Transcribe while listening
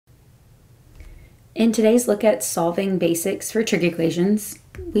In today's look at solving basics for trig equations,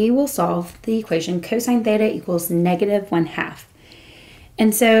 we will solve the equation cosine theta equals -1/2.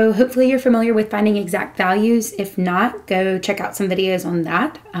 And so hopefully you're familiar with finding exact values. If not, go check out some videos on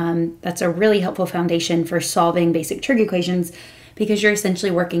that. That's a really helpful foundation for solving basic trig equations because you're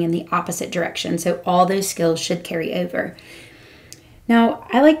essentially working in the opposite direction. So all those skills should carry over. Now,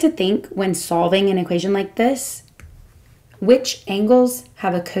 I like to think when solving an equation like this, which angles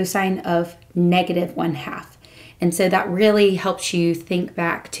have a cosine of -1/2? And so that really helps you think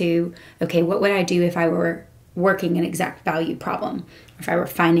back to, okay, what would I do if I were working an exact value problem, if I were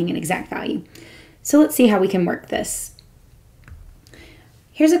finding an exact value? So let's see how we can work this.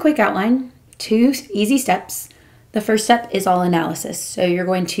 Here's a quick outline, 2 easy steps. The first step is all analysis. So you're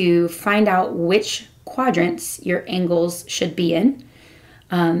going to find out which quadrants your angles should be in.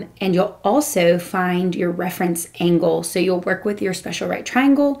 And you'll also find your reference angle. So you'll work with your special right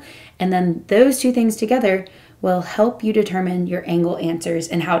triangle, and then those two things together will help you determine your angle answers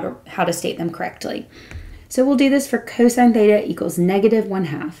and how to state them correctly. So we'll do this for cosine theta equals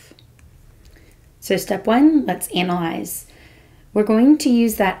 -1/2. So step 1, let's analyze. We're going to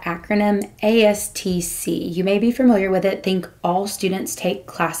use that acronym ASTC. You may be familiar with it. Think all students take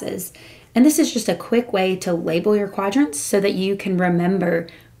classes. And this is just a quick way to label your quadrants so that you can remember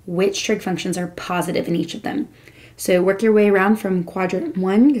which trig functions are positive in each of them. So work your way around from quadrant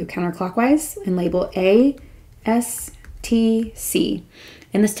 1, go counterclockwise, and label A, S, T, C.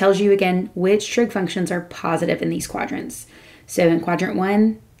 And this tells you again which trig functions are positive in these quadrants. So in quadrant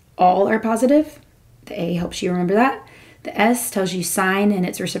 1, all are positive. The A helps you remember that. The S tells you sine and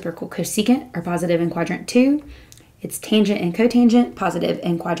its reciprocal cosecant are positive in quadrant 2. Its tangent and cotangent positive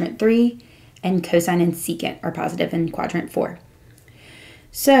in quadrant 3, and cosine and secant are positive in quadrant 4.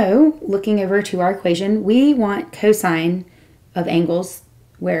 So looking over to our equation, we want cosine of angles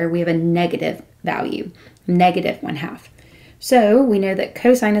where we have a negative value, -1/2. So we know that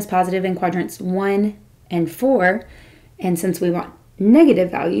cosine is positive in quadrants 1 and 4, and since we want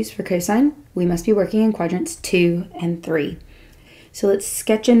negative values for cosine, we must be working in quadrants 2 and 3. So let's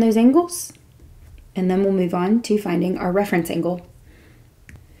sketch in those angles, and then we'll move on to finding our reference angle.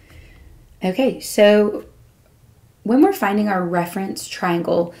 Okay, so when we're finding our reference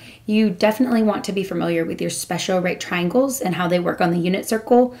triangle, you definitely want to be familiar with your special right triangles and how they work on the unit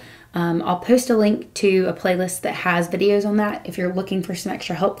circle. I'll post a link to a playlist that has videos on that if you're looking for some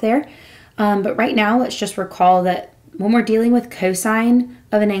extra help there. But right now, let's just recall that when we're dealing with cosine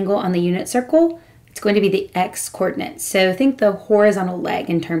of an angle on the unit circle, it's going to be the x coordinate. So think the horizontal leg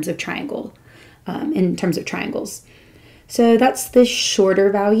in terms of triangles. So that's the shorter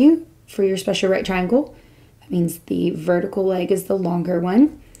value for your special right triangle. That means the vertical leg is the longer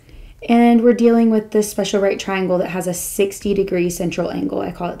one. And we're dealing with this special right triangle that has a 60-degree central angle.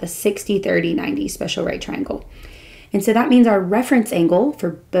 I call it the 60, 30, 90 special right triangle. And so that means our reference angle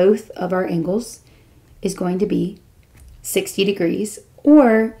for both of our angles is going to be 60 degrees,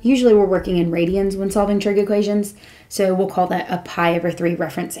 or usually we're working in radians when solving trig equations, so we'll call that a pi/3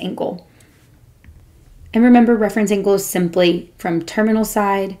 reference angle. And remember, reference angle is simply from terminal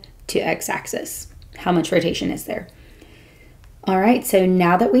side to x-axis. How much rotation is there? All right, so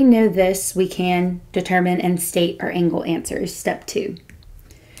now that we know this, we can determine and state our angle answers. Step 2.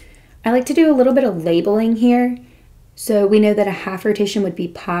 I like to do a little bit of labeling here. So we know that a half rotation would be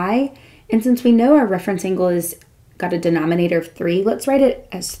pi, and since we know our reference angle is got a denominator of 3, let's write it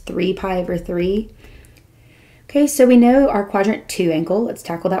as 3 pi/3. Okay, so we know our quadrant 2 angle, let's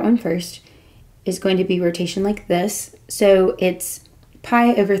tackle that one first, is going to be rotation like this. So it's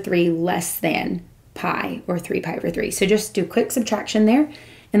pi/3 less than pi, or 3 pi/3. So just do quick subtraction there,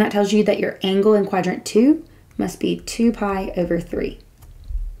 and that tells you that your angle in quadrant 2 must be 2 pi/3.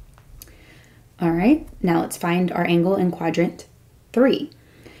 All right, now let's find our angle in quadrant 3.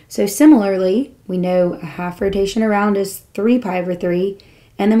 So similarly, we know a half rotation around is 3 pi/3,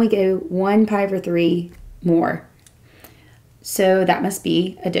 and then we go 1 pi/3 more. So that must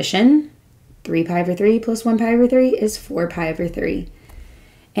be addition. 3 pi/3 plus 1 pi/3 is 4 pi/3.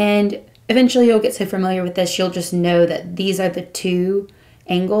 And eventually you'll get so familiar with this, you'll just know that these are the two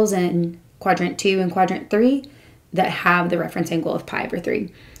angles in quadrant 2 and quadrant 3 that have the reference angle of pi/3.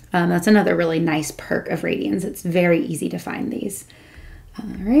 That's another really nice perk of radians. It's very easy to find these.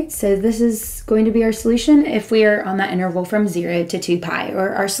 All right, so this is going to be our solution if we are on that interval from 0 to 2 pi, or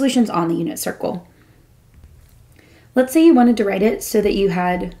our solution's on the unit circle. Let's say you wanted to write it so that you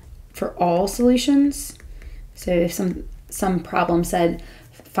had for all solutions. So if some problem said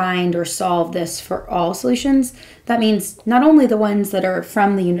find or solve this for all solutions, that means not only the ones that are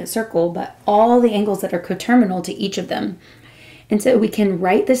from the unit circle, but all the angles that are coterminal to each of them. And so we can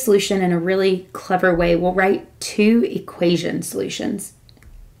write the solution in a really clever way. We'll write two equation solutions.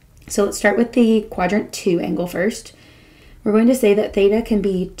 So let's start with the quadrant 2 angle first. We're going to say that theta can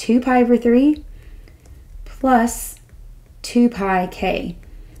be 2 pi over 3 plus 2 pi k,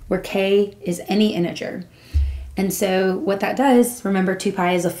 where k is any integer. And so what that does, remember 2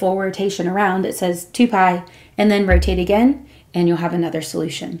 pi is a full rotation around. It says 2 pi and then rotate again, and you'll have another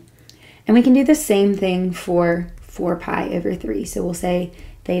solution. And we can do the same thing for 4 pi over 3. So we'll say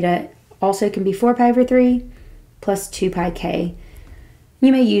theta also can be 4 pi over 3 plus 2 pi k.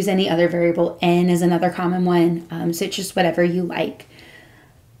 You may use any other variable. N is another common one, so it's just whatever you like.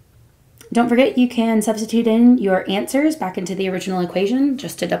 Don't forget you can substitute in your answers back into the original equation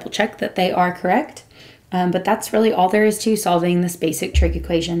just to double check that they are correct. But that's really all there is to solving this basic trig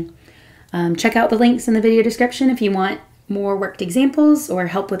equation. Check out the links in the video description if you want more worked examples or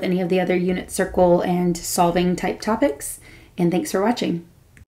help with any of the other unit circle and solving type topics. And thanks for watching.